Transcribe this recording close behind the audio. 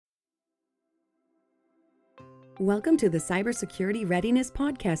Welcome to the Cybersecurity Readiness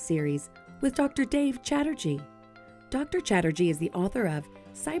Podcast series with Dr. Dave Chatterjee. Dr. Chatterjee is the author of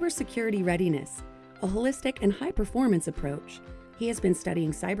Cybersecurity Readiness, a holistic and high-performance approach. He has been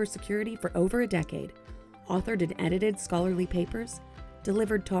studying cybersecurity for over a decade, authored and edited scholarly papers,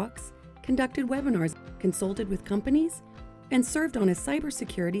 delivered talks, conducted webinars, consulted with companies, and served on a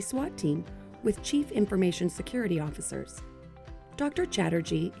cybersecurity SWAT team with Chief Information Security Officers. Dr.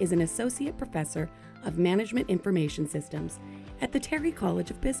 Chatterjee is an associate professor of Management Information Systems at the Terry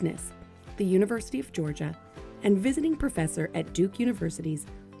College of Business, the University of Georgia, and visiting professor at Duke University's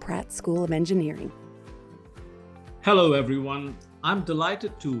Pratt School of Engineering. Hello, everyone. I'm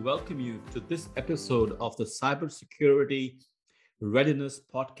delighted to welcome you to this episode of the Cybersecurity Readiness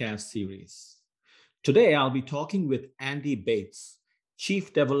Podcast series. Today, I'll be talking with Andy Bates,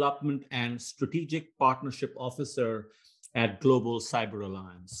 Chief Development and Strategic Partnership Officer at Global Cyber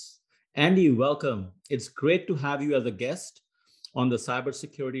Alliance. Andy, welcome. It's great to have you as a guest on the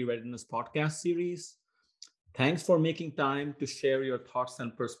Cybersecurity Readiness Podcast series. Thanks for making time to share your thoughts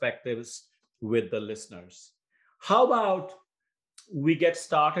and perspectives with the listeners. How about we get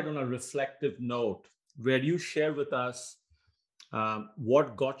started on a reflective note where you share with us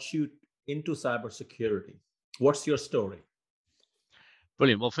what got you into cybersecurity? What's your story?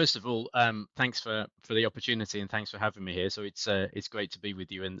 Brilliant. Well, first of all, thanks for the opportunity and thanks for having me here. So it's great to be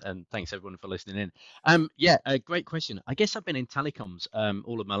with you and thanks everyone for listening in. A great question. I guess I've been in telecoms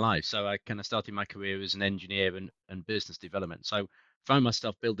all of my life. So I kind of started my career as an engineer and business development. So found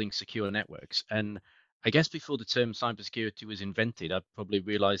myself building secure networks. And I guess before the term cybersecurity was invented, I probably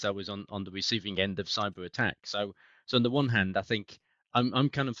realized I was on the receiving end of cyber attack. So on the one hand, I think I'm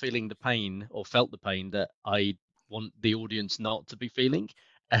kind of feeling the pain or felt the pain that I want the audience not to be feeling.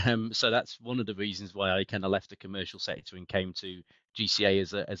 So that's one of the reasons why I kind of left the commercial sector and came to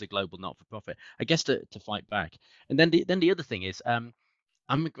GCA as a global not-for-profit, I guess to fight back. And then the other thing is I'm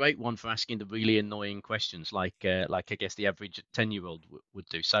a great one for asking the really annoying questions like I guess the average 10-year-old would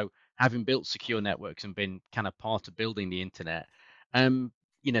do. So having built secure networks and been kind of part of building the internet,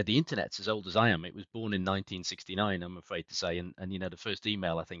 the internet's as old as I am. It was born in 1969, I'm afraid to say, and the first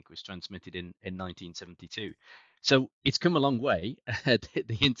email I think was transmitted in 1972. So it's come a long way.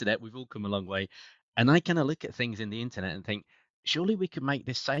 The internet, we've all come a long way. And I kind of look at things in the internet and think, surely we could make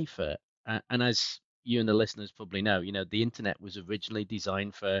this safer. And as you and the listeners probably know, the internet was originally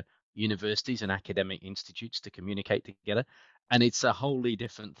designed for universities and academic institutes to communicate together. And it's a wholly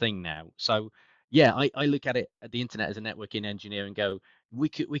different thing now. So yeah, I look at the internet as a networking engineer and go, we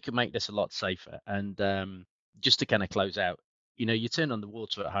could make this a lot safer. And just to kind of close out, you turn on the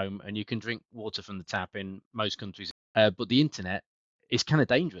water at home and you can drink water from the tap in most countries. But the internet is kind of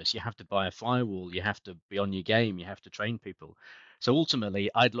dangerous. You have to buy a firewall. You have to be on your game. You have to train people. So ultimately,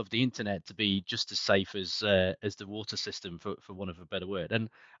 I'd love the internet to be just as safe as the water system, for want of a better word. And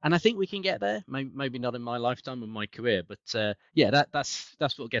I think we can get there. Maybe not in my lifetime or my career, but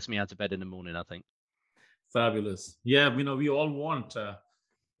that's what gets me out of bed in the morning, I think. Fabulous. Yeah, we all want to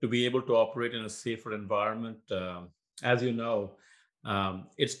be able to operate in a safer environment. As you know,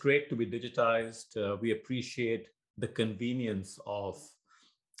 it's great to be digitized. We appreciate the convenience of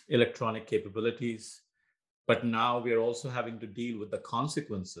electronic capabilities, but now we are also having to deal with the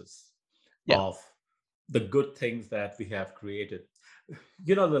consequences of the good things that we have created.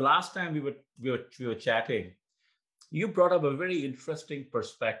 The last time we were chatting, you brought up a very interesting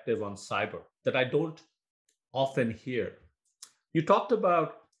perspective on cyber that I don't often hear. You talked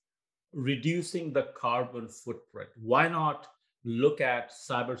about reducing the carbon footprint. Why not look at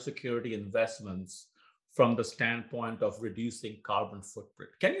cybersecurity investments from the standpoint of reducing carbon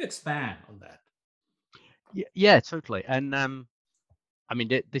footprint? Can you expand on that? Yeah, totally. And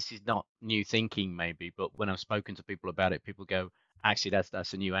this is not new thinking, maybe, but when I've spoken to people about it, people go, actually,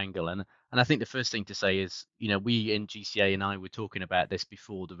 that's a new angle. And I think the first thing to say is, we in GCA and I were talking about this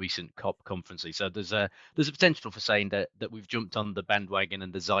before the recent COP conferences. So there's a potential for saying that we've jumped on the bandwagon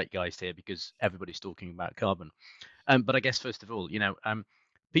and the zeitgeist here because everybody's talking about carbon. But I guess first of all,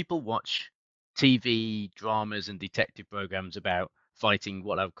 people watch TV dramas and detective programs about fighting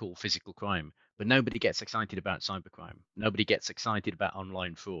what I would call physical crime, but nobody gets excited about cybercrime. Nobody gets excited about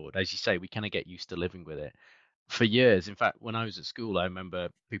online fraud. As you say, we kind of get used to living with it. For years, in fact, when I was at school, I remember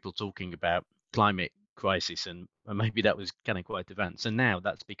people talking about climate crisis, and maybe that was kind of quite advanced. And now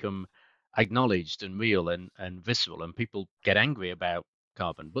that's become acknowledged and real and visceral, and people get angry about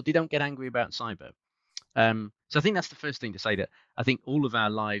carbon, but they don't get angry about cyber. So I think that's the first thing to say, that I think all of our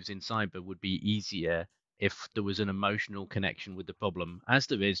lives in cyber would be easier if there was an emotional connection with the problem, as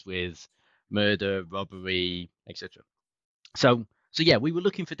there is with murder, robbery, etc. So yeah, we were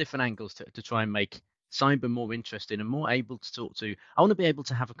looking for different angles to try and make cyber more interesting and more able to talk to. I want to be able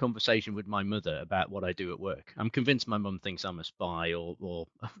to have a conversation with my mother about what I do at work. I'm convinced my mum thinks I'm a spy or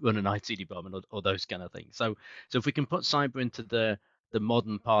run an IT department or those kind of things. So if we can put cyber into the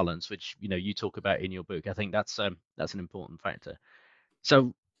modern parlance, which you talk about in your book, I think that's an important factor.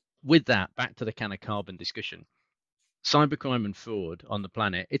 So with that, back to the kind of carbon discussion. Cybercrime and fraud on the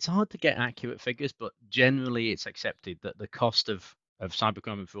planet, it's hard to get accurate figures, but generally it's accepted that the cost of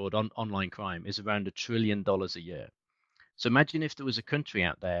cybercrime and fraud on online crime is around $1 trillion a year. So imagine if there was a country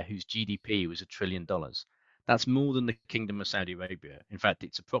out there whose GDP was $1 trillion. That's more than the Kingdom of Saudi Arabia. In fact,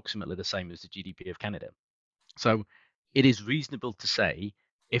 it's approximately the same as the GDP of Canada. So it is reasonable to say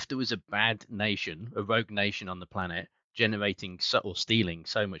if there was a bad nation, a rogue nation on the planet generating or stealing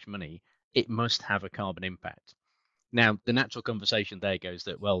so much money, it must have a carbon impact. Now, the natural conversation there goes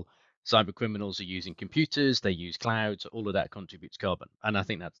that, well, cyber criminals are using computers, they use clouds, all of that contributes carbon. And I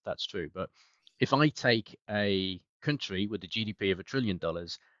think that's true. But if I take a country with a GDP of $1 trillion,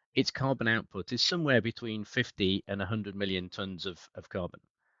 its carbon output is somewhere between 50 and 100 million tons of carbon.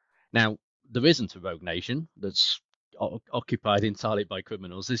 Now, there isn't a rogue nation that's occupied entirely by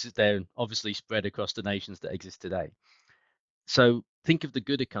criminals. This is there obviously spread across the nations that exist today. So think of the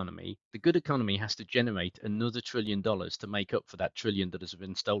good economy. The good economy has to generate another $1 trillion to make up for that trillion that has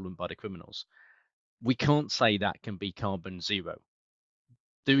been stolen by the criminals. We can't say that can be carbon zero.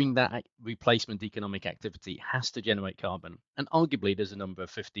 Doing that replacement economic activity has to generate carbon. And arguably, there's a number of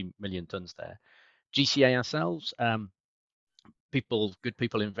 50 million tons there. GCA ourselves, good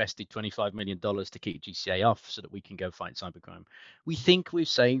people invested $25 million to keep GCA off so that we can go fight cybercrime. We think we've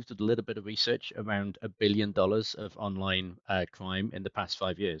saved with a little bit of research around $1 billion of online crime in the past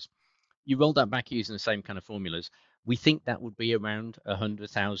 5 years. You roll that back using the same kind of formulas, we think that would be around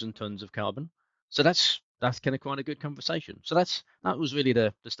 100,000 tons of carbon. So that's kind of quite a good conversation. So that was really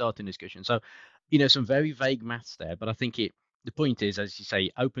the starting discussion. So, some very vague maths there, but I think the point is, as you say,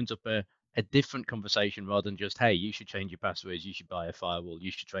 opens up a different conversation rather than just, hey, you should change your passwords, you should buy a firewall,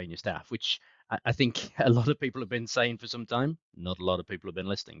 you should train your staff, which I think a lot of people have been saying for some time. Not a lot of people have been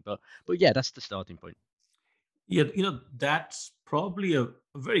listening, but yeah, that's the starting point. Yeah, that's probably a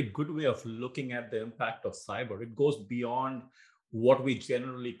very good way of looking at the impact of cyber. It goes beyond what we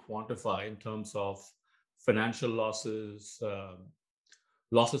generally quantify in terms of financial losses,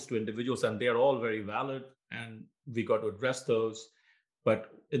 losses to individuals, and they're all very valid, and we got to address those.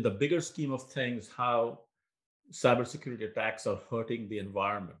 But in the bigger scheme of things, how cybersecurity attacks are hurting the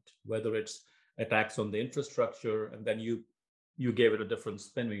environment, whether it's attacks on the infrastructure, and then you gave it a different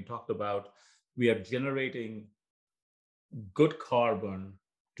spin when you talked about we are generating good carbon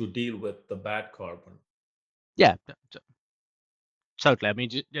to deal with the bad carbon. Yeah, totally. I mean,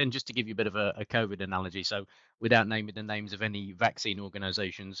 just to give you a bit of a COVID analogy, so without naming the names of any vaccine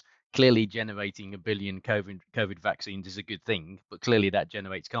organizations, clearly generating 1 billion COVID vaccines is a good thing, but clearly that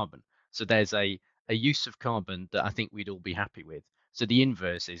generates carbon. So there's a use of carbon that I think we'd all be happy with. So the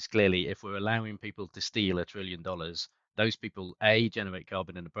inverse is clearly if we're allowing people to steal $1 trillion, those people, generate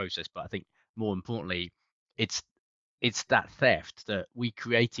carbon in the process, but I think more importantly, it's that theft that we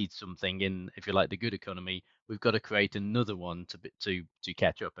created something in, if you like, the good economy. We've got to create another one to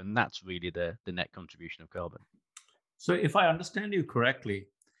catch up, and that's really the net contribution of carbon. So, if I understand you correctly,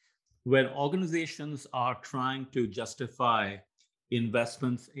 when organizations are trying to justify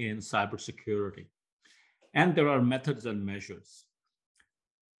investments in cybersecurity, and there are methods and measures,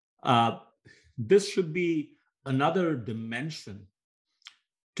 this should be another dimension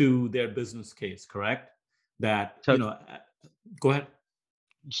to their business case, correct? That, go ahead.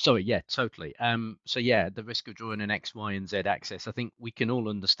 Sorry, yeah, totally. So yeah, the risk of drawing an X, Y, and Z axis, I think we can all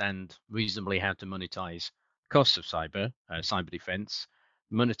understand reasonably how to monetize costs of cyber defense.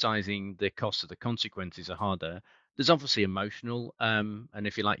 Monetizing the costs of the consequences are harder. There's obviously emotional and,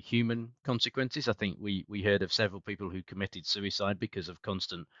 if you like, human consequences. I think we heard of several people who committed suicide because of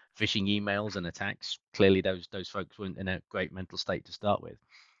constant phishing emails and attacks. Clearly, those folks weren't in a great mental state to start with.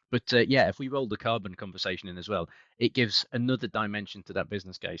 But yeah, if we roll the carbon conversation in as well, it gives another dimension to that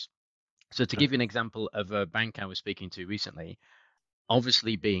business case. So to give you an example of a bank I was speaking to recently,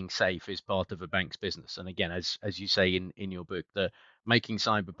 obviously being safe is part of a bank's business. And again, as you say in your book, the making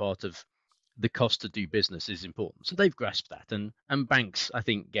cyber part of the cost to do business is important. So they've grasped that. And banks, I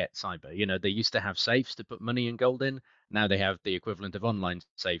think, get cyber. They used to have safes to put money and gold in. Now they have the equivalent of online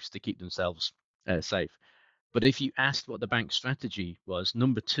safes to keep themselves safe. But if you asked what the bank's strategy was,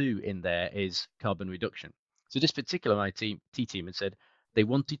 number 2 in there is carbon reduction. So this particular IT team had said they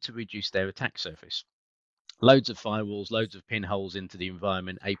wanted to reduce their attack surface. Loads of firewalls, loads of pinholes into the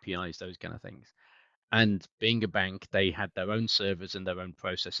environment, APIs, those kind of things. And being a bank, they had their own servers and their own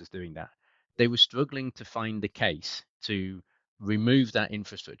processes doing that. they were struggling to find the case to remove that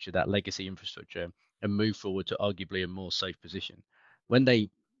infrastructure, that legacy infrastructure, and move forward to arguably a more safe position. When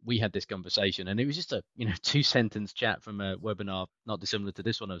we had this conversation, and it was just a 2 sentence chat from a webinar not dissimilar to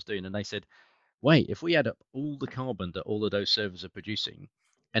this one I was doing, and they said, wait, if we add up all the carbon that all of those servers are producing,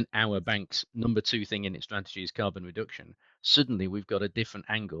 and our bank's number 2 thing in its strategy is carbon reduction, suddenly we've got a different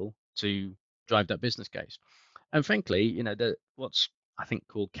angle to drive that business case. And frankly, what's I think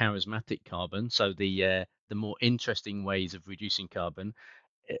called charismatic carbon, so the more interesting ways of reducing carbon,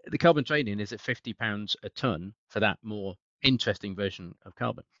 the carbon trading is at £50 a ton for that more interesting version of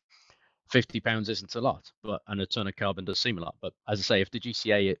carbon. £50 isn't a lot, and a ton of carbon does seem a lot. But as I say, if the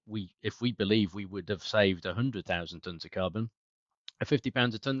GCA, if we believe we would have saved 100,000 tons of carbon, at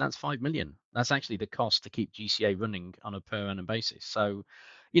 £50 a ton, that's 5 million. That's actually the cost to keep GCA running on a per annum basis. So,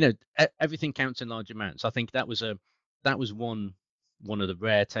 everything counts in large amounts. I think that was one of the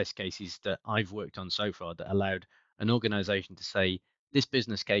rare test cases that I've worked on so far that allowed an organization to say, this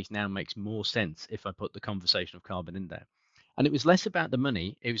business case now makes more sense if I put the conversation of carbon in there. And it was less about the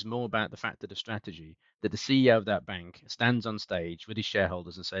money, it was more about the fact of the strategy, that the CEO of that bank stands on stage with his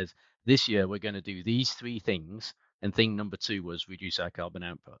shareholders and says, this year we're going to do these 3 things, and thing number 2 was reduce our carbon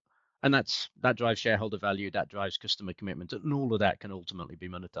output. And that drives shareholder value, that drives customer commitment, and all of that can ultimately be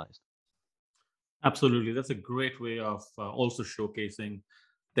monetized. Absolutely. That's a great way of also showcasing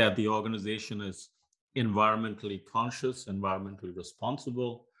that the organization is environmentally conscious, environmentally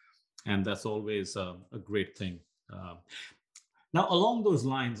responsible, and that's always a great thing. Uh, Now, along those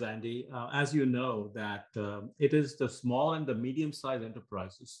lines, Andy, as you know, that it is the small and the medium-sized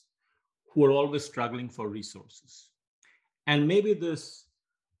enterprises who are always struggling for resources. And maybe this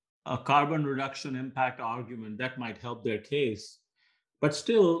carbon reduction impact argument that might help their case, but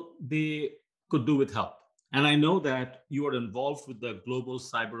still they could do with help. And I know that you are involved with the Global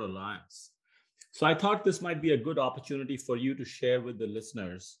Cyber Alliance. So I thought this might be a good opportunity for you to share with the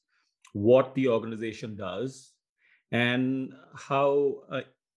listeners what the organization does and how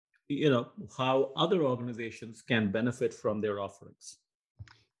other organizations can benefit from their offerings.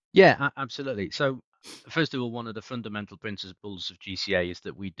 Yeah, absolutely. So, first of all, one of the fundamental principles of GCA is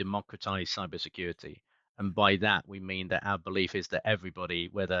that we democratize cybersecurity. And by that, we mean that our belief is that everybody,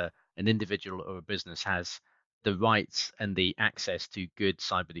 whether an individual or a business, has the rights and the access to good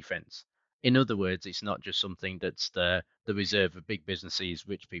cyber defense. In other words, it's not just something that's the reserve of big businesses,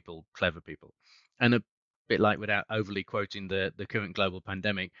 rich people, clever people. And a bit like, without overly quoting the current global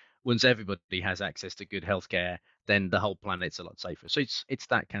pandemic, once everybody has access to good healthcare, then the whole planet's a lot safer. So it's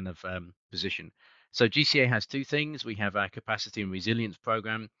that kind of position. So GCA has 2 things. We have our capacity and resilience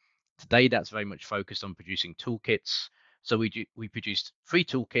program. Today, that's very much focused on producing toolkits. So we produced 3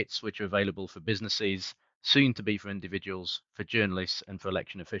 toolkits which are available for businesses, soon to be for individuals, for journalists, and for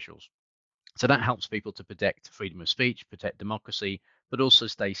election officials. So that helps people to protect freedom of speech, protect democracy, but also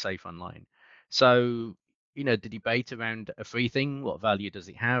stay safe online. So, the debate around a free thing, what value does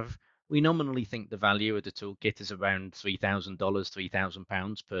it have? We nominally think the value of the toolkit is around $3,000,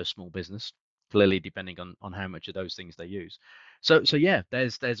 £3,000 per small business, clearly depending on how much of those things they use. So yeah,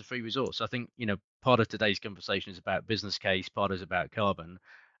 there's a free resource. I think, part of today's conversation is about business case, part is about carbon.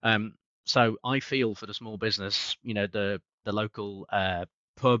 So I feel for the small business, the local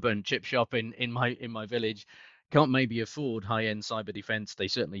pub and chip shop in my village can't maybe afford high-end cyber defense. They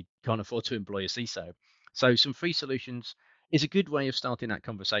certainly can't afford to employ a CISO. So some free solutions is a good way of starting that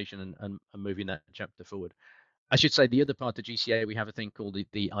conversation and moving that chapter forward. I should say the other part of GCA, we have a thing called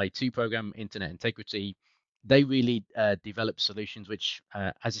the I2 program, Internet Integrity. They really develop solutions which,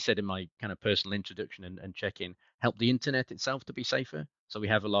 as I said in my kind of personal introduction and check-in, help the internet itself to be safer. So we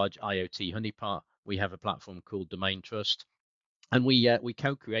have a large IoT honeypot. We have a platform called Domain Trust. And we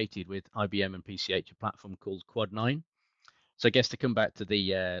co-created with IBM and PCH a platform called Quad9. So I guess to come back to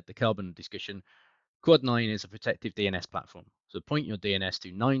the carbon discussion, Quad9 is a protective DNS platform. So point your DNS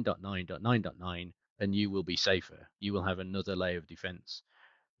to 9.9.9.9 and you will be safer. You will have another layer of defense.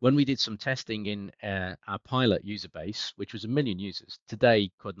 When we did some testing in our pilot user base, which was 1 million users,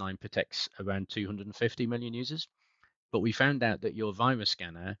 today Quad9 protects around 250 million users. But we found out that your virus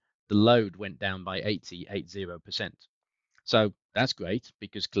scanner, the load went down by 80%. So that's great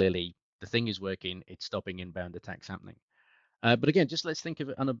because clearly the thing is working, it's stopping inbound attacks happening. But again, just let's think of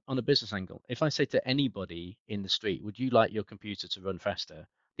it on a business angle. If I say to anybody in the street, would you like your computer to run faster?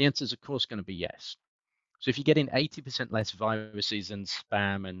 The answer is, of course, going to be yes. So if you're getting 80% less viruses and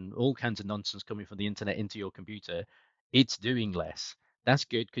spam and all kinds of nonsense coming from the internet into your computer, it's doing less. That's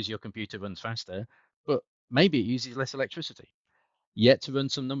good because your computer runs faster, but maybe it uses less electricity. Yet to run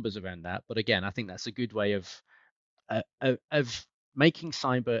some numbers around that. But again, I think that's a good way of making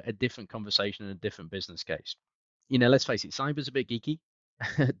cyber a different conversation and a different business case. Let's face it, cyber's a bit geeky.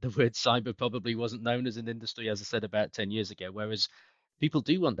 The word cyber probably wasn't known as an industry, as I said, about 10 years ago, whereas people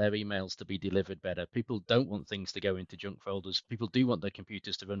do want their emails to be delivered better. People don't want things to go into junk folders. People do want their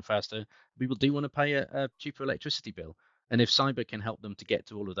computers to run faster. People do want to pay a cheaper electricity bill. And if cyber can help them to get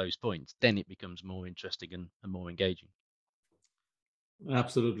to all of those points, then it becomes more interesting and more engaging.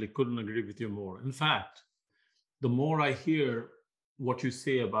 Absolutely. Couldn't agree with you more. In fact, the more I hear what you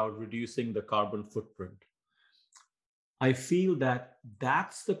say about reducing the carbon footprint, I feel that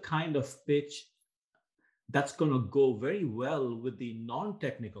that's the kind of pitch that's going to go very well with the non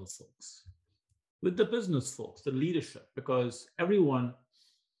technical folks, with the business folks, the leadership, because everyone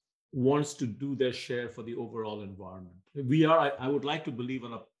wants to do their share for the overall environment. I would like to believe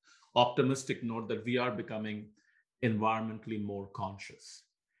on an optimistic note that we are becoming environmentally more conscious.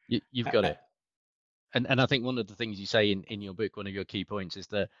 You've got it. And I think one of the things you say in your book, one of your key points is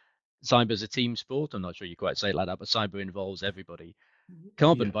that cyber's a team sport. I'm not sure you quite say it like that, but cyber involves everybody.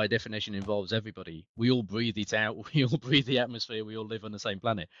 Carbon, by definition, involves everybody. We all breathe it out. We all breathe the atmosphere. We all live on the same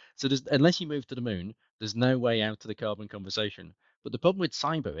planet. So unless you move to the moon, there's no way out of the carbon conversation. But the problem with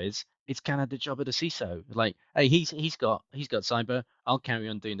cyber is it's kind of the job of the CISO. Like, hey, he's got cyber. I'll carry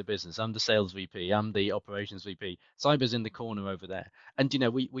on doing the business. I'm the sales VP. I'm the operations VP. Cyber's in the corner over there. And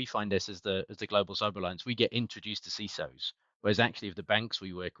we find this as the Global Cyber Alliance. We get introduced to CISOs, whereas actually, if the banks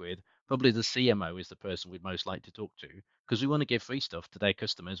we work with, probably the CMO is the person we'd most like to talk to, because we want to give free stuff to their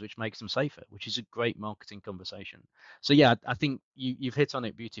customers, which makes them safer, which is a great marketing conversation. So yeah, I think you've hit on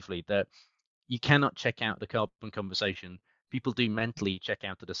it beautifully, that you cannot check out the carbon conversation. People do mentally check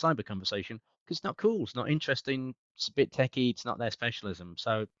out to the cyber conversation because it's not cool, it's not interesting, it's a bit techie, it's not their specialism.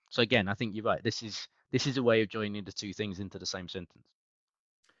 So again, I think you're right. This is a way of joining the two things into the same sentence.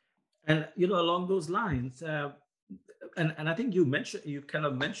 And along those lines, and I think you kind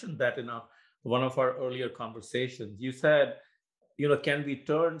of mentioned that in one of our earlier conversations. You said, can we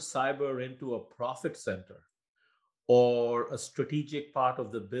turn cyber into a profit center or a strategic part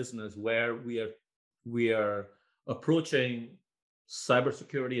of the business where we are approaching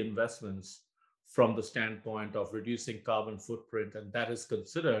cybersecurity investments from the standpoint of reducing carbon footprint, and that is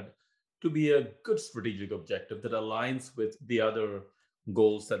considered to be a good strategic objective that aligns with the other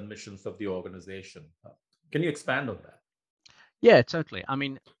goals and missions of the organization. Can you expand on that? Yeah, totally. I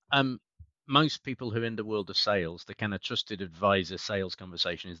mean, most people who are in the world of sales, the kind of trusted advisor sales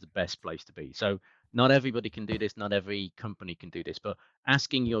conversation is the best place to be. So not everybody can do this, not every company can do this, but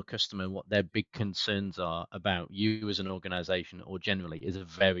asking your customer what their big concerns are about you as an organization or generally is a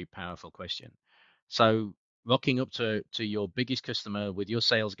very powerful question. So rocking up to your biggest customer with your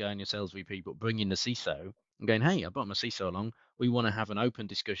sales guy and your sales VP, but bringing the CISO and going, hey, I brought my CISO along. We want to have an open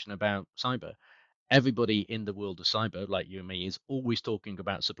discussion about cyber. Everybody in the world of cyber, like you and me, is always talking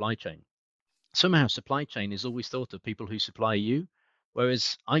about supply chain. Somehow supply chain is always thought of people who supply you,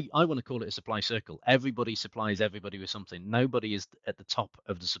 whereas I want to call it a supply circle. Everybody supplies everybody with something. Nobody is at the top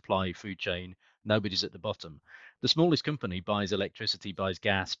of the supply food chain. Nobody's at the bottom. The smallest company buys electricity, buys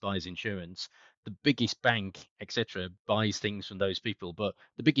gas, buys insurance. The biggest bank, etc., buys things from those people, but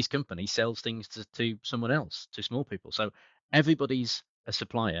the biggest company sells things to someone else, to small people. So everybody's a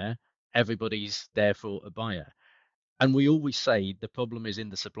supplier. Everybody's therefore a buyer. And we always say the problem is in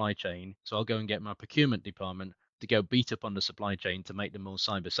the supply chain. So I'll go and get my procurement department to go beat up on the supply chain to make them more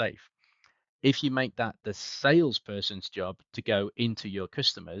cyber safe. If you make that the salesperson's job to go into your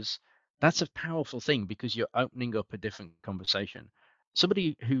customers, that's a powerful thing because you're opening up a different conversation.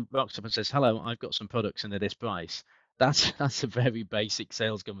 Somebody who rocks up and says, hello, I've got some products and they're this price. That's a very basic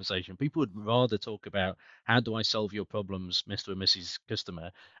sales conversation. People would rather talk about how do I solve your problems, Mr. and Mrs.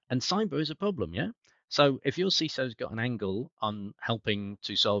 Customer, and cyber is a problem, yeah? So if your CISO's got an angle on helping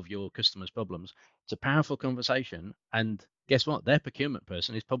to solve your customers' problems, it's a powerful conversation. And guess what? Their procurement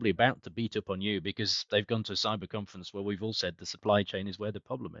person is probably about to beat up on you because they've gone to a cyber conference where we've all said the supply chain is where the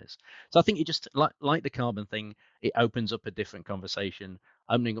problem is. So I think you just like the carbon thing, it opens up a different conversation.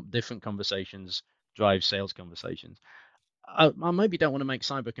 Opening up different conversations drives sales conversations. I maybe don't want to make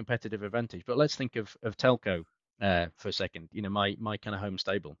cyber competitive advantage, but let's think of telco for a second. My kind of home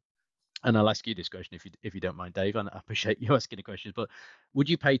stable. And I'll ask you this question if you don't mind, Dave. And I appreciate you asking the questions, but would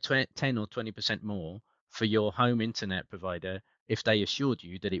you pay 10 or 20% more for your home internet provider if they assured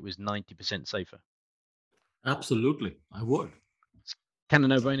you that it was 90% safer? Absolutely, I would. It's kind of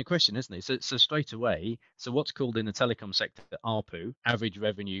no-brainer question, isn't it? So straight away, so what's called in the telecom sector ARPU, average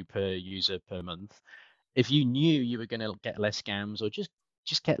revenue per user per month. If you knew you were going to get less scams or just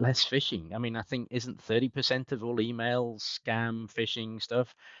get less phishing. I mean, I think isn't 30% of all emails scam, phishing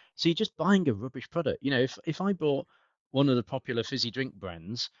stuff. So you're just buying a rubbish product. If I bought one of the popular fizzy drink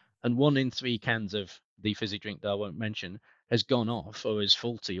brands, and 1 in 3 cans of the fizzy drink that I won't mention has gone off or is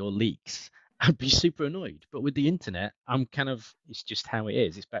faulty or leaks, I'd be super annoyed. But with the internet, I'm kind of, it's just how it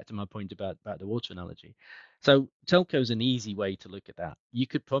is. It's back to my point about the water analogy. So telco's an easy way to look at that. You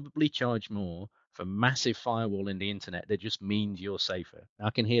could probably charge more for massive firewall in the internet that just means you're safer. I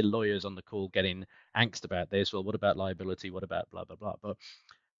can hear lawyers on the call getting angst about this. Well, what about liability? What about blah blah blah? But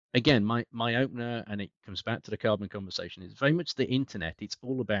again, my opener, and it comes back to the carbon conversation, is very much the internet. It's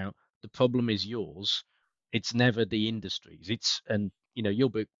all about the problem is yours. It's never the industries. And your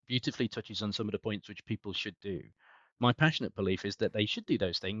book beautifully touches on some of the points which people should do. My passionate belief is that they should do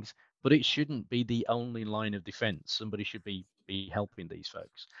those things, but it shouldn't be the only line of defense. Somebody should be helping these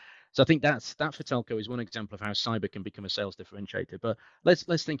folks. So I think that for telco is one example of how cyber can become a sales differentiator. But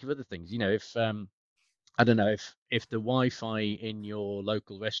let's think of other things. If I don't know if the Wi-Fi in your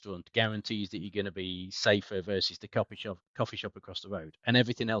local restaurant guarantees that you're going to be safer versus the coffee shop across the road, and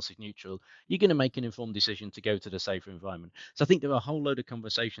everything else is neutral, you're going to make an informed decision to go to the safer environment. So I think there are a whole load of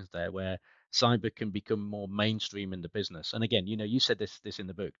conversations there where cyber can become more mainstream in the business. And again, you said this in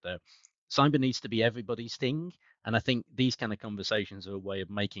the book, that cyber needs to be everybody's thing, and I think these kind of conversations are a way of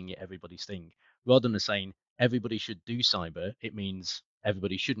making it everybody's thing, rather than saying everybody should do cyber. It means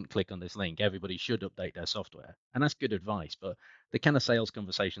everybody shouldn't click on this link. Everybody should update their software. And that's good advice, but the kind of sales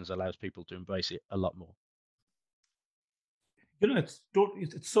conversations allows people to embrace it a lot more.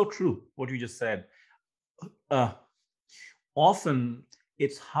 It's so true what you just said. Often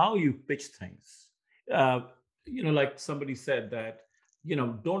it's how you pitch things. Like somebody said that,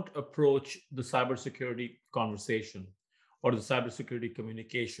 don't approach the cybersecurity conversation or the cybersecurity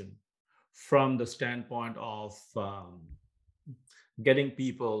communication from the standpoint of getting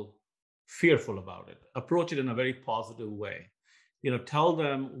people fearful about it. Approach it in a very positive way. Tell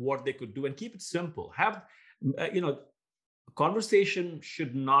them what they could do and keep it simple. Conversation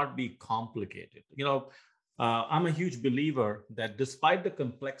should not be complicated. I'm a huge believer that despite the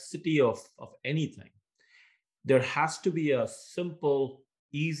complexity of anything, there has to be a simple,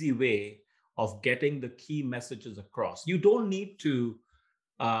 easy way of getting the key messages across. You don't need to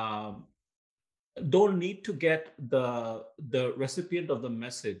get the recipient of the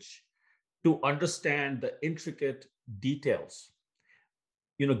message to understand the intricate details.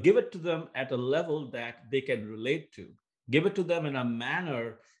 Give it to them at a level that they can relate to. Give it to them in a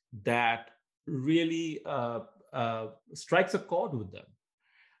manner that really strikes a chord with them.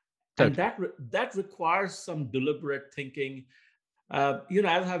 And that requires some deliberate thinking. As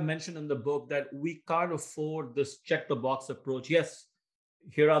I've mentioned in the book, that we can't afford this check the box approach. Yes,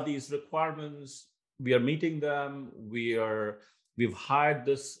 here are these requirements. We are meeting them. We've hired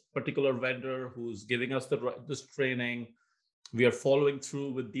this particular vendor who's giving us this training. We are following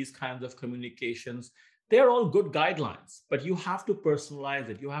through with these kinds of communications. They're all good guidelines, but you have to personalize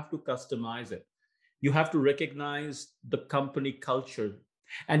it. You have to customize it. You have to recognize the company culture.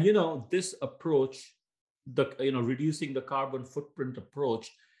 And this approach, reducing the carbon footprint approach,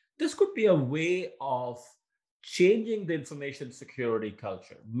 this could be a way of changing the information security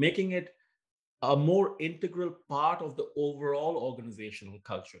culture, making it a more integral part of the overall organizational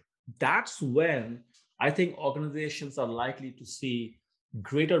culture. That's when I think organizations are likely to see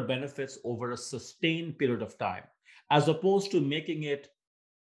greater benefits over a sustained period of time, as opposed to making it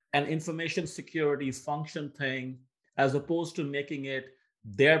an information security function thing, as opposed to making it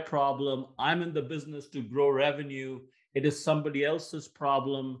their problem. I'm in the business to grow revenue. It is somebody else's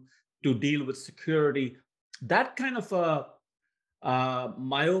problem to deal with security. That kind of a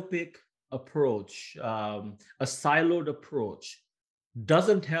myopic approach, a siloed approach,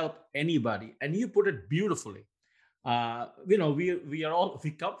 doesn't help anybody. And you put it beautifully.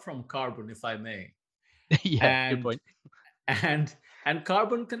 We come from carbon, if I may. Yeah, good point. And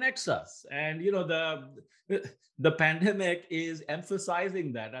carbon connects us. And the pandemic is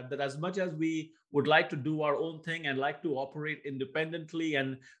emphasizing that as much as we would like to do our own thing and like to operate independently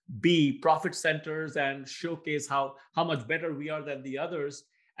and be profit centers and showcase how much better we are than the others,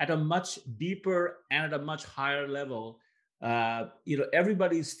 at a much deeper and at a much higher level,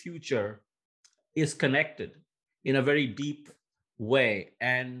 everybody's future is connected in a very deep way.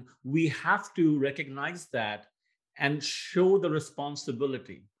 And we have to recognize that and show the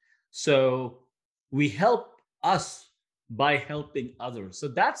responsibility. So we help us by helping others. So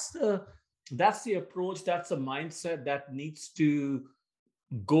that's the approach, that's the mindset that needs to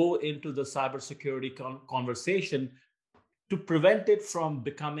go into the cybersecurity conversation to prevent it from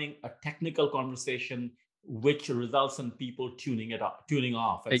becoming a technical conversation, which results in people tuning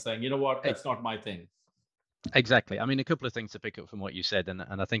off and saying, you know what, that's not my thing. Exactly. I mean, a couple of things to pick up from what you said, and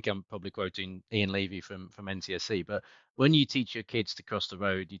I think I'm probably quoting Ian Levy from NCSC, but when you teach your kids to cross the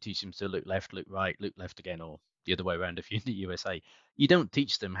road, you teach them to look right, look left again, or the other way around if you're in the USA. You don't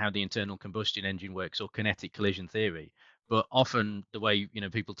teach them how the internal combustion engine works or kinetic collision theory. But often the way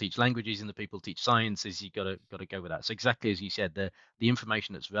people teach languages and the people teach science is you gotta go with that. So exactly as you said, the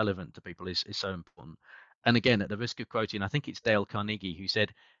information that's relevant to people is so important. And again, at the risk of quoting, I think it's Dale Carnegie who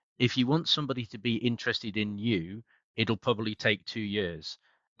said, if you want somebody to be interested in you, it'll probably take 2 years.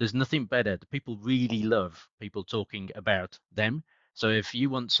 There's nothing better. The people really love people talking about them. So if you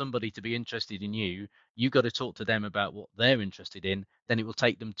want somebody to be interested in you, you got to talk to them about what they're interested in. Then it will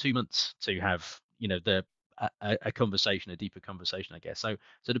take them 2 months to have, a conversation, a deeper conversation, I guess. So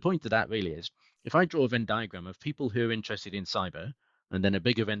the point of that really is, if I draw a Venn diagram of people who are interested in cyber, and then a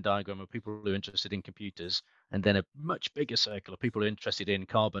bigger Venn diagram of people who are interested in computers, and then a much bigger circle of people interested in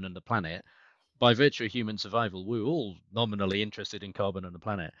carbon and the planet, by virtue of human survival, we're all nominally interested in carbon and the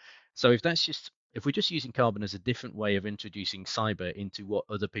planet. So if we're just using carbon as a different way of introducing cyber into what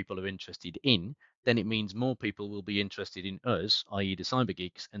other people are interested in, then it means more people will be interested in us, i.e. the cyber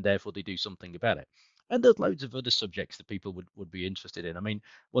geeks, and therefore they do something about it. And there's loads of other subjects that people would be interested in. I mean,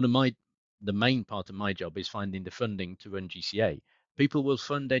 the main part of my job is finding the funding to run GCA. People will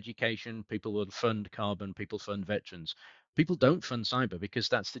fund education, people will fund carbon, people fund veterans. People don't fund cyber because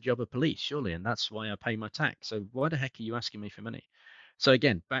that's the job of police, surely, and that's why I pay my tax. So why the heck are you asking me for money? So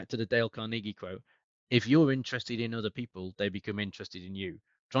again, back to the Dale Carnegie quote, if you're interested in other people, they become interested in you.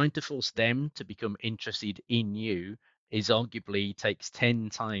 Trying to force them to become interested in you is arguably takes 10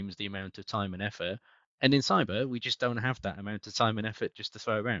 times the amount of time and effort. And in cyber, we just don't have that amount of time and effort just to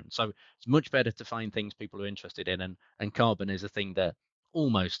throw around. So it's much better to find things people are interested in, and carbon is a thing that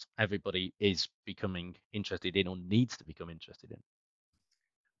almost everybody is becoming interested in or needs to become interested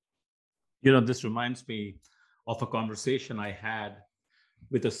in. This reminds me of a conversation I had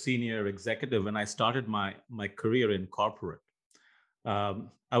with a senior executive when I started my career in corporate. I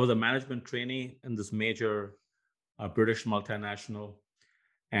was a management trainee in this major British multinational.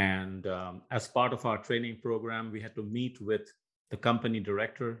 And as part of our training program, we had to meet with the company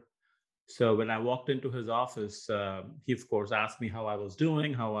director. So when I walked into his office, he, of course, asked me how I was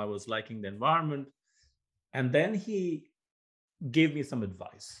doing, how I was liking the environment. And then he gave me some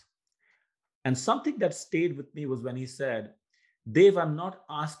advice. And something that stayed with me was when he said, Dave, I'm not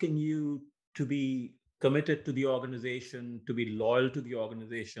asking you to be committed to the organization, to be loyal to the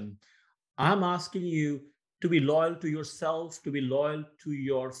organization. I'm asking you to be loyal to yourself, to be loyal to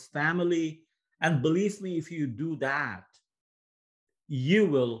your family. And believe me, if you do that, you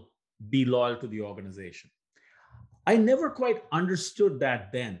will be loyal to the organization. I never quite understood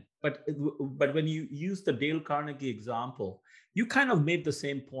that then. But when you use the Dale Carnegie example, you kind of made the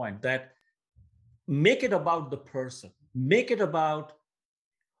same point that make it about the person, make it about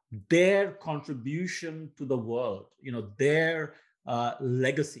their contribution to the world, their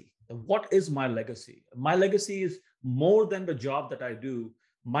legacy. What is my legacy? My legacy is more than the job that I do.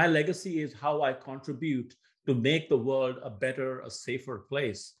 My legacy is how I contribute to make the world a better, a safer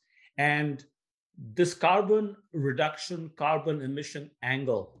place. And this carbon reduction, carbon emission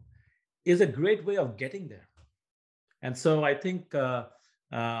angle is a great way of getting there. And so I think,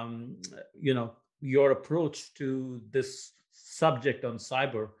 your approach to this subject on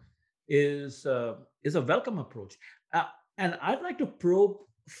cyber is a welcome approach. And I'd like to probe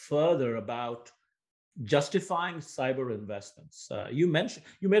further about justifying cyber investments. You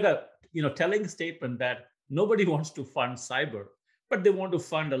made a telling statement that nobody wants to fund cyber, but they want to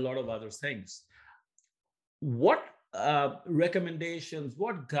fund a lot of other things. What recommendations,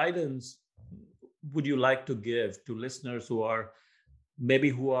 what guidance would you like to give to listeners who are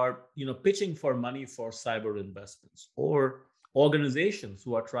pitching for money for cyber investments, or organizations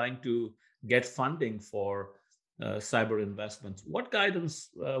who are trying to get funding for cyber investments? What guidance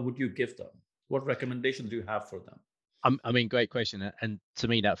would you give them? What recommendations do you have for them? I mean, great question. And to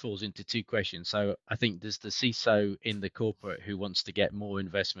me, that falls into two questions. So I think there's the CISO in the corporate who wants to get more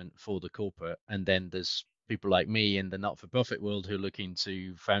investment for the corporate. And then there's people like me in the not-for-profit world who are looking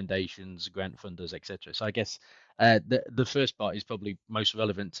to foundations, grant funders, etc. So I guess the first part is probably most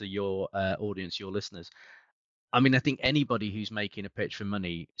relevant to your audience, your listeners. I mean, I think anybody who's making a pitch for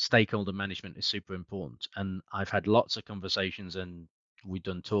money, stakeholder management is super important. And I've had lots of conversations and we've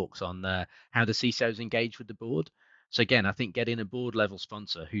done talks on how the CISOs engage with the board. So again, I think getting a board level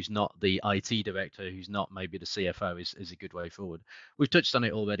sponsor who's not the IT director, who's not maybe the CFO is a good way forward. We've touched on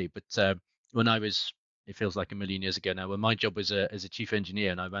it already, but when I was, it feels like a million years ago now, when my job was as a chief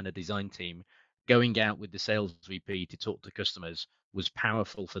engineer and I ran a design team, going out with the sales VP to talk to customers was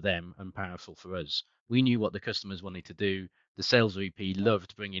powerful for them and powerful for us. We knew what the customers wanted to do. The sales VP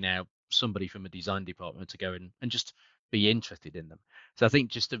loved bringing out somebody from a design department to go in and just be interested in them. So I think,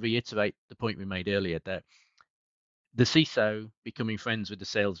 just to reiterate the point we made earlier, that the CISO becoming friends with the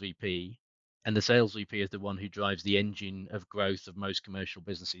sales VP, and the sales VP is the one who drives the engine of growth of most commercial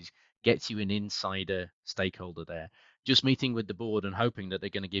businesses, gets you an insider stakeholder there. Just meeting with the board and hoping that they're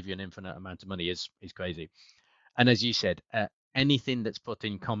going to give you an infinite amount of money is crazy. And as you said, anything that's put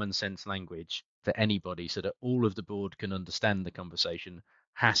in common sense language for anybody so that all of the board can understand the conversation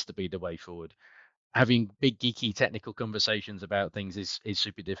has to be the way forward. Having big geeky technical conversations about things is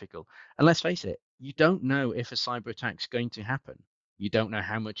super difficult. And let's face it, you don't know if a cyber attack's going to happen. You don't know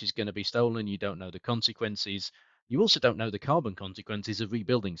how much is going to be stolen. You don't know the consequences. You also don't know the carbon consequences of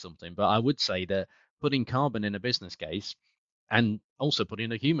rebuilding something. But I would say that putting carbon in a business case and also putting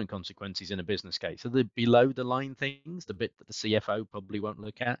the human consequences in a business case, so the below the line things, the bit that the CFO probably won't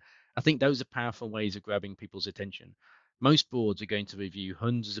look at, I think those are powerful ways of grabbing people's attention. Most boards are going to review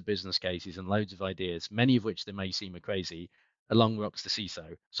hundreds of business cases and loads of ideas, many of which they may seem crazy. Along rocks the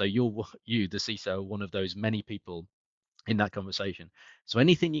CISO. So you, the CISO, are one of those many people in that conversation. So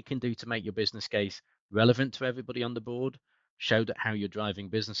anything you can do to make your business case relevant to everybody on the board, show that how you're driving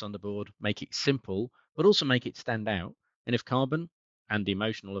business on the board, make it simple, but also make it stand out. And if carbon and the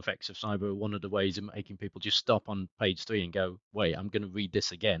emotional effects of cyber are one of the ways of making people just stop on page 3 and go, wait, I'm going to read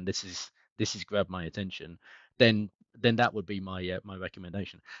this again. This is grabbed my attention. Then that would be my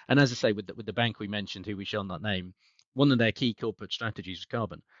recommendation. And as I say, with the bank we mentioned, who we shall not name, one of their key corporate strategies was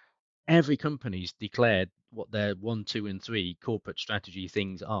carbon. Every company's declared what their 1, 2, and 3 corporate strategy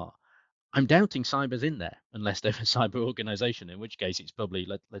things are. I'm doubting cyber's in there unless they're a cyber organization, in which case it's probably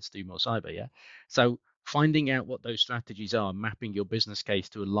let's do more cyber, yeah? So finding out what those strategies are, mapping your business case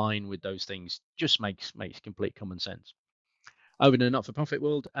to align with those things just makes complete common sense. Over in the not-for-profit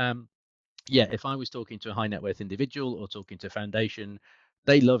world, yeah, if I was talking to a high net worth individual or talking to a foundation,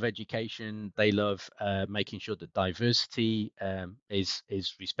 they love education. They love making sure that diversity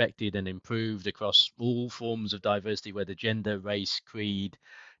is respected and improved across all forms of diversity, whether gender, race, creed,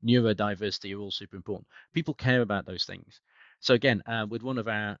 neurodiversity are all super important. People care about those things. So again, with one of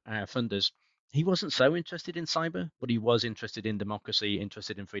our funders, he wasn't so interested in cyber, but he was interested in democracy,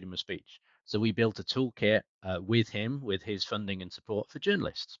 interested in freedom of speech. So we built a toolkit with him, with his funding and support for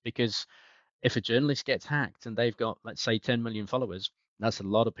journalists, because if a journalist gets hacked and they've got, let's say, 10 million followers, that's a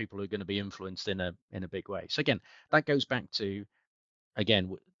lot of people who are going to be influenced in a big way. So again, that goes back to,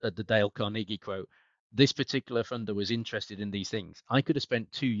 again, the Dale Carnegie quote. This particular funder was interested in these things. I could have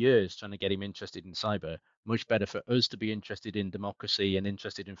spent 2 years trying to get him interested in cyber. Much better for us to be interested in democracy and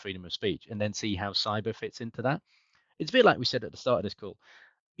interested in freedom of speech, and then see how cyber fits into that. It's a bit like we said at the start of this call.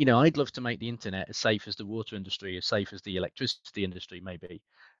 I'd love to make the internet as safe as the water industry, as safe as the electricity industry may be,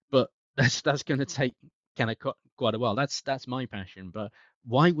 but that's going to take kind of quite a while. That's my passion. But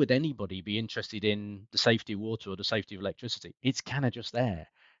why would anybody be interested in the safety of water or the safety of electricity? It's kind of just there.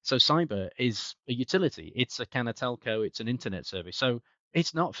 So cyber is a utility. It's a kind of telco. It's an internet service. So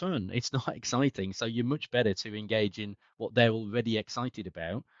it's not fun. It's not exciting. So you're much better to engage in what they're already excited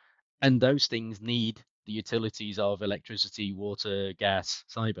about, and those things need the utilities of electricity, water, gas,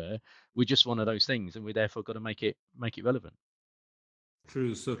 cyber. We're just one of those things, and we therefore got to make it relevant.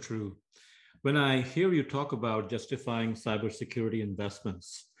 True, so true. When I hear you talk about justifying cybersecurity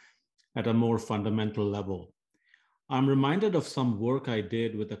investments at a more fundamental level, I'm reminded of some work I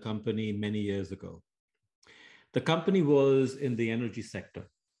did with a company many years ago. The company was in the energy sector.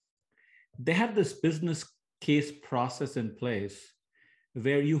 They had this business case process in place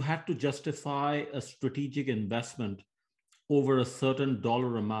where you had to justify a strategic investment over a certain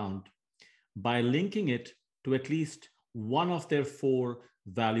dollar amount by linking it to at least one of their 4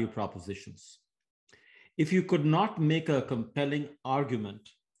 value propositions. If you could not make a compelling argument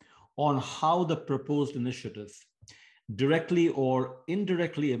on how the proposed initiative directly or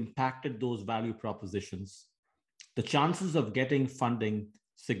indirectly impacted those value propositions, the chances of getting funding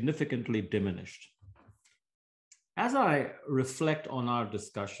significantly diminished. As I reflect on our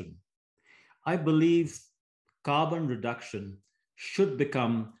discussion, I believe carbon reduction should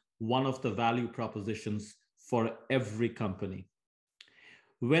become one of the value propositions for every company.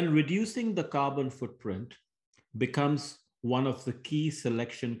 When reducing the carbon footprint becomes one of the key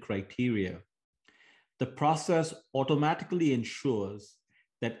selection criteria, the process automatically ensures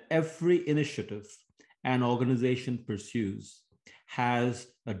that every initiative an organization pursues has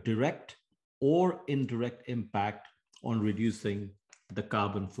a direct or indirect impact on reducing the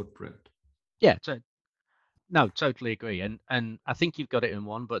carbon footprint. Yeah, so No, totally agree. And I think you've got it in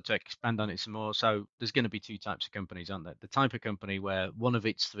one, but to expand on it some more, so there's going to be two types of companies, aren't there? The type of company where one of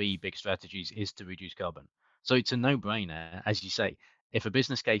its three big strategies is to reduce carbon. So it's a no-brainer, as you say. If a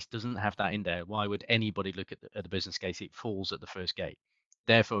business case doesn't have that in there, why would anybody look at the business case? It falls at the first gate.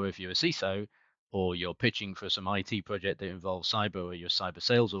 Therefore, if you're a CISO or you're pitching for some IT project that involves cyber or your cyber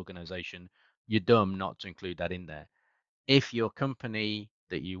sales organization, you're dumb not to include that in there. If your company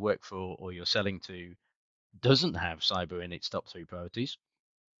that you work for or you're selling to doesn't have cyber in its top three priorities,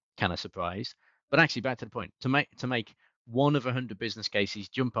 kind of surprised. But actually, back to the point, to make one of 100 business cases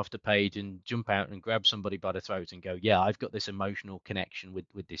jump off the page and jump out and grab somebody by the throat and go, yeah, I've got this emotional connection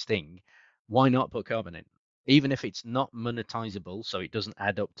with this thing. Why not put carbon in? Even if it's not monetizable, so it doesn't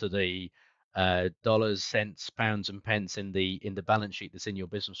add up to the dollars, cents, pounds, and pence in the balance sheet that's in your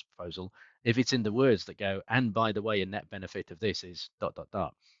business proposal. If it's in the words that go, and by the way, a net benefit of this is dot dot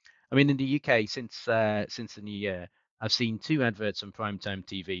dot. I mean, in the UK, since the new year, I've seen two adverts on primetime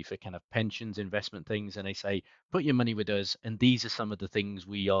TV for kind of pensions, investment things, and they say, "Put your money with us, and these are some of the things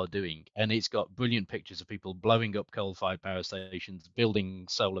we are doing." And it's got brilliant pictures of people blowing up coal-fired power stations, building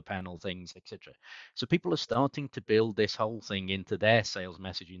solar panel things, etc. So people are starting to build this whole thing into their sales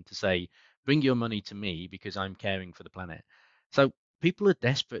messaging to say, "Bring your money to me because I'm caring for the planet." So people are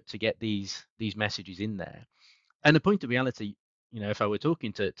desperate to get these messages in there. And the point of reality, if I were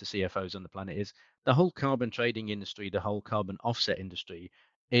talking to CFOs on the planet, is the whole carbon trading industry, the whole carbon offset industry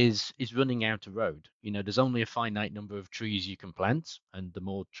is running out of road. There's only a finite number of trees you can plant, and the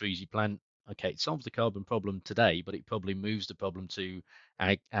more trees you plant, okay, it solves the carbon problem today, but it probably moves the problem to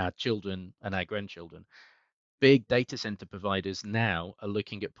our children and our grandchildren. Big data center providers now are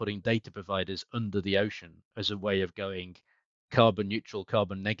looking at putting data providers under the ocean as a way of going carbon neutral,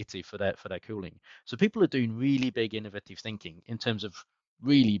 carbon negative for their cooling. So people are doing really big innovative thinking in terms of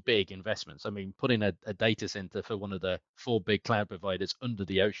really big investments. I mean, putting a data center for one of the four big cloud providers under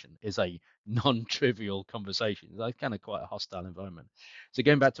the ocean is a non-trivial conversation. It's kind of quite a hostile environment. So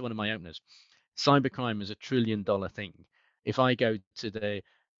going back to one of my openers, cybercrime is $1 trillion thing. If I go to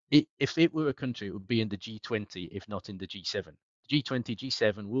if it were a country, it would be in the G20, if not in the G7. G20,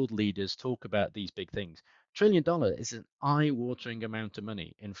 G7 world leaders talk about these big things. $1 trillion is an eye-watering amount of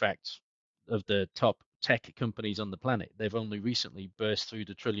money. In fact, of the top tech companies on the planet, they've only recently burst through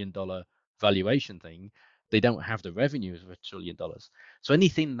the $1 trillion valuation thing. They don't have the revenues of $1 trillion. So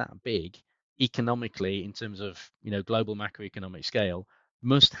anything that big economically, in terms of global macroeconomic scale,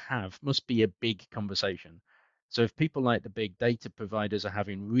 must be a big conversation. So if people like the big data providers are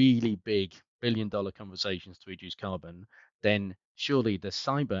having really big $1 billion conversations to reduce carbon, then surely the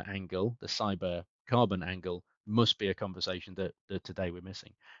cyber angle, the cyber carbon angle, must be a conversation that today we're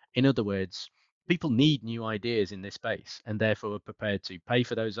missing. In other words, people need new ideas in this space and therefore are prepared to pay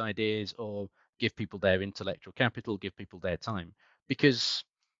for those ideas or give people their intellectual capital, give people their time. Because,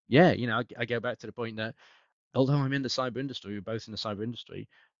 yeah, I go back to the point that although I'm in the cyber industry, we're both in the cyber industry,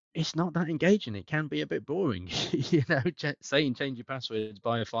 it's not that engaging. It can be a bit boring. Saying change your passwords,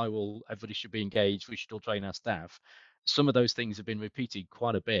 buy a firewall, everybody should be engaged, we should all train our staff. Some of those things have been repeated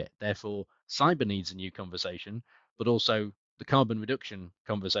quite a bit. Therefore, cyber needs a new conversation, but also the carbon reduction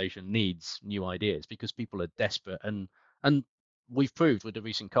conversation needs new ideas because people are desperate. And we've proved with the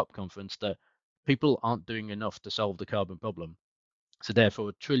recent COP conference that people aren't doing enough to solve the carbon problem. So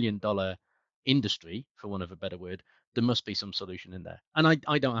therefore, $1 trillion industry, for want of a better word, there must be some solution in there. And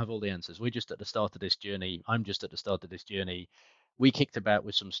I don't have all the answers. We're just at the start of this journey. I'm just at the start of this journey. We kicked about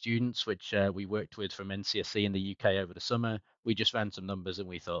with some students, which we worked with from NCSC in the UK over the summer. We just ran some numbers and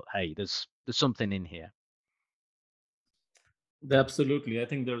we thought, hey, there's something in here. Absolutely. I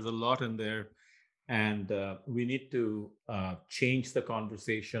think there's a lot in there, and we need to change the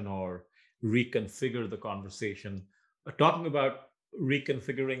conversation or reconfigure the conversation. Talking about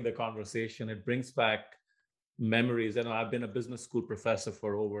reconfiguring the conversation, it brings back memories. And I've been a business school professor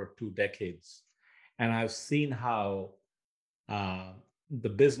for over 2 decades, and I've seen how uh, the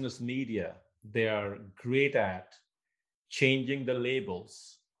business media, they are great at changing the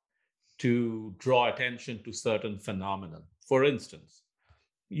labels to draw attention to certain phenomena. For instance,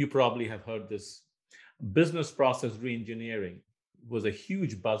 you probably have heard this: business process reengineering was a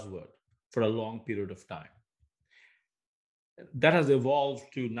huge buzzword for a long period of time. That has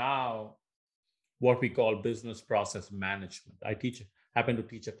evolved to now what we call business process management. Happen to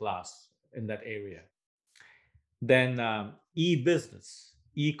teach a class in that area. Then e-business,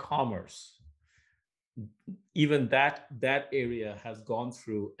 e-commerce, even that area has gone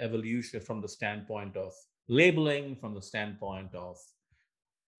through evolution from the standpoint of labeling, from the standpoint of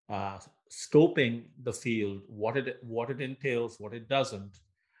uh, scoping the field, what it entails, what it doesn't.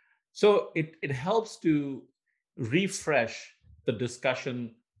 So it helps to refresh the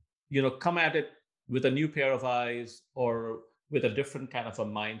discussion, come at it with a new pair of eyes or with a different kind of a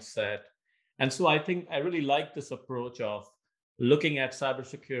mindset. And so I think I really like this approach of looking at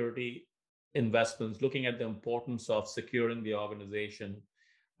cybersecurity investments, looking at the importance of securing the organization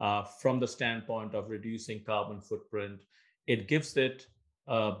from the standpoint of reducing carbon footprint. It gives it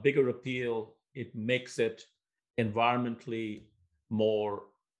a bigger appeal. It makes it environmentally more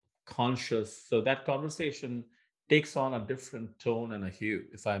conscious. So that conversation takes on a different tone and a hue,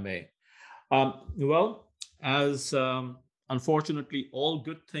 if I may. Well, as unfortunately all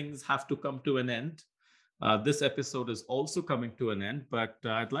good things have to come to an end, this episode is also coming to an end, but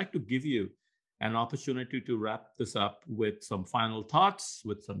I'd like to give you an opportunity to wrap this up with some final thoughts,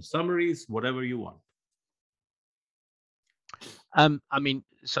 with some summaries, whatever you want. I mean,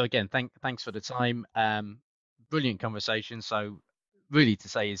 so again, thanks for the time. Brilliant conversation. So really to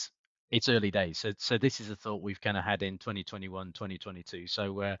say is it's early days. So this is a thought we've kind of had in 2021, 2022.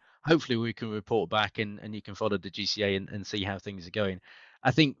 So hopefully we can report back and you can follow the GCA and see how things are going.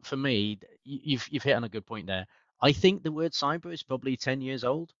 I think for me, you've hit on a good point there. I think the word cyber is probably 10 years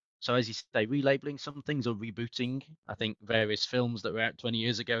old. So as you say, relabeling some things or rebooting. I think various films that were out 20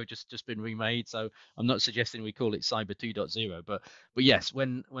 years ago just been remade. So I'm not suggesting we call it Cyber 2.0, but yes,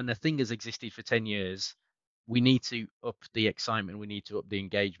 when a thing has existed for 10 years, we need to up the excitement, we need to up the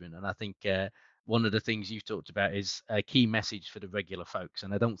engagement. And I think one of the things you've talked about is a key message for the regular folks.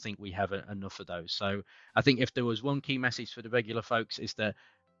 And I don't think we have enough of those. So I think if there was one key message for the regular folks is that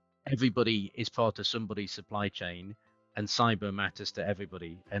everybody is part of somebody's supply chain and cyber matters to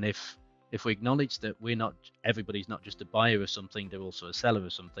everybody. And if we acknowledge that everybody's not just a buyer of something, they're also a seller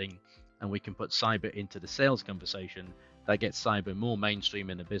of something, and we can put cyber into the sales conversation, that gets cyber more mainstream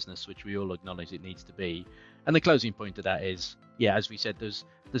in the business, which we all acknowledge it needs to be. And the closing point of that is, yeah, as we said, there's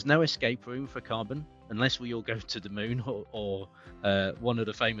no escape room for carbon unless we all go to the moon or one of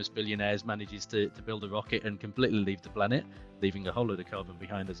the famous billionaires manages to build a rocket and completely leave the planet, leaving a whole load of carbon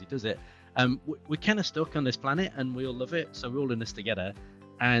behind as he does it. We're kind of stuck on this planet and we all love it, so we're all in this together.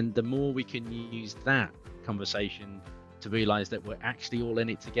 And the more we can use that conversation to realize that we're actually all in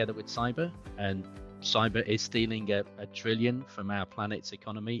it together with cyber, and cyber is stealing a trillion from our planet's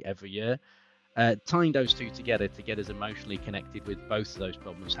economy every year. Tying those two together to get us emotionally connected with both of those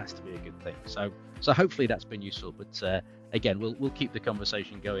problems has to be a good thing. So hopefully that's been useful. But again, we'll keep the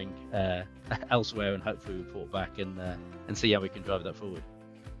conversation going elsewhere and hopefully report back and see how we can drive that forward.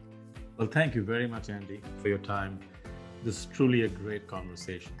 Well, thank you very much, Andy, for your time. This is truly a great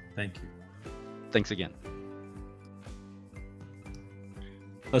conversation. Thank you. Thanks again.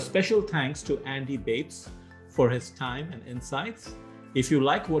 A special thanks to Andy Bates for his time and insights. If you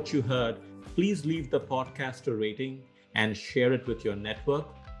like what you heard, please leave the podcast a rating and share it with your network.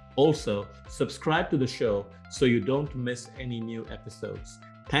 Also, subscribe to the show so you don't miss any new episodes.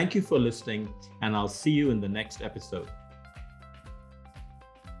 Thank you for listening, and I'll see you in the next episode.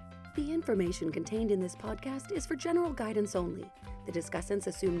 The information contained in this podcast is for general guidance only. The discussants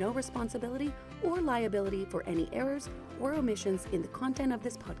assume no responsibility or liability for any errors or omissions in the content of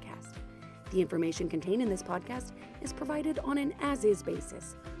this podcast. The information contained in this podcast is provided on an as-is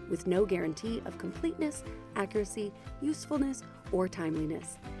basis, with no guarantee of completeness, accuracy, usefulness, or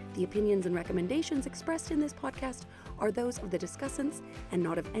timeliness. The opinions and recommendations expressed in this podcast are those of the discussants and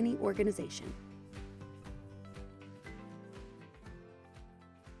not of any organization.